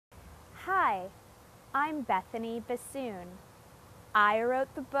Hi, I'm Bethany Bassoon. I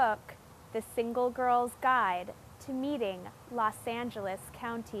wrote the book, The Single Girl's Guide to Meeting Los Angeles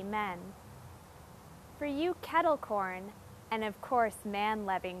County Men. For you kettle corn, and of course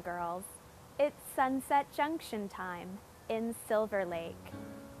man-loving girls, it's Sunset Junction time in Silver Lake.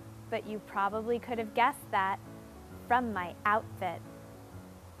 But you probably could have guessed that from my outfit.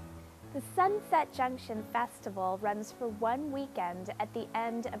 The Sunset Junction Festival runs for one weekend at the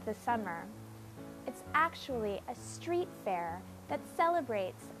end of the summer. It's actually a street fair that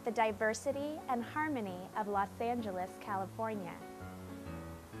celebrates the diversity and harmony of Los Angeles, California.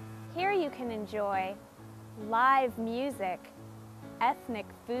 Here you can enjoy live music, ethnic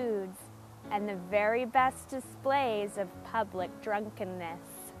foods, and the very best displays of public drunkenness.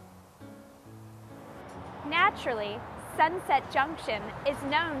 Naturally, Sunset Junction is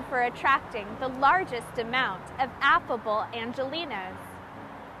known for attracting the largest amount of affable Angelinos,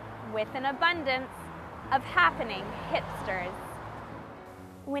 with an abundance of happening hipsters.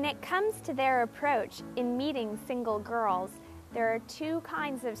 When it comes to their approach in meeting single girls, there are two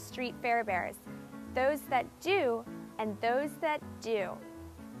kinds of street fair bears, those that do and those that do.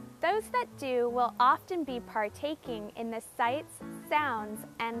 Those that do will often be partaking in the sights, sounds,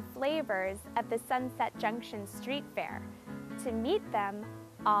 and flavors of the Sunset Junction Street Fair. To meet them,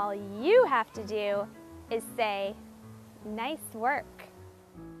 all you have to do is say, "Nice work."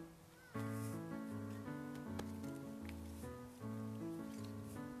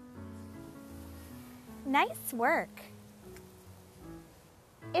 Nice work.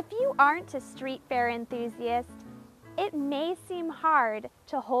 If you aren't a street fair enthusiast, it may seem hard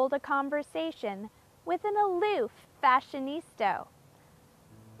to hold a conversation with an aloof fashionista.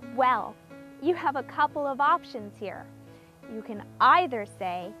 Well, you have a couple of options here. You can either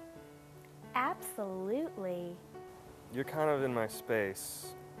say, "Absolutely." You're kind of in my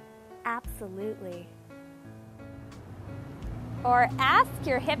space. Absolutely. Or ask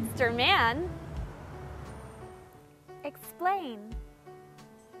your hipster man. Explain.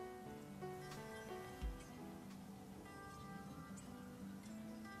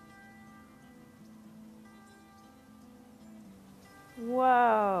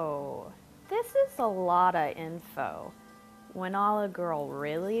 Whoa, this is a lot of info, when all a girl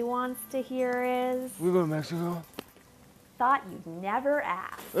really wants to hear is... We go to Mexico? Thought you'd never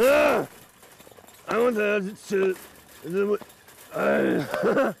ask. Ah! I want to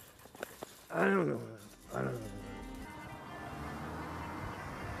I don't know.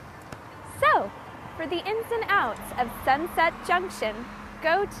 So, for the ins and outs of Sunset Junction,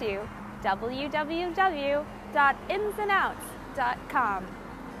 go to www.insandouts.com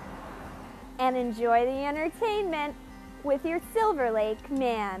and enjoy the entertainment with your Silver Lake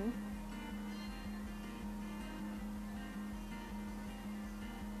man.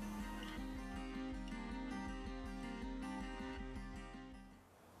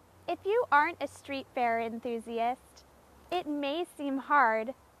 If you aren't a street fair enthusiast, it may seem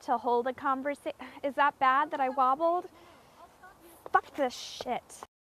hard to hold a conversation. Is that bad that I wobbled? Fuck this shit.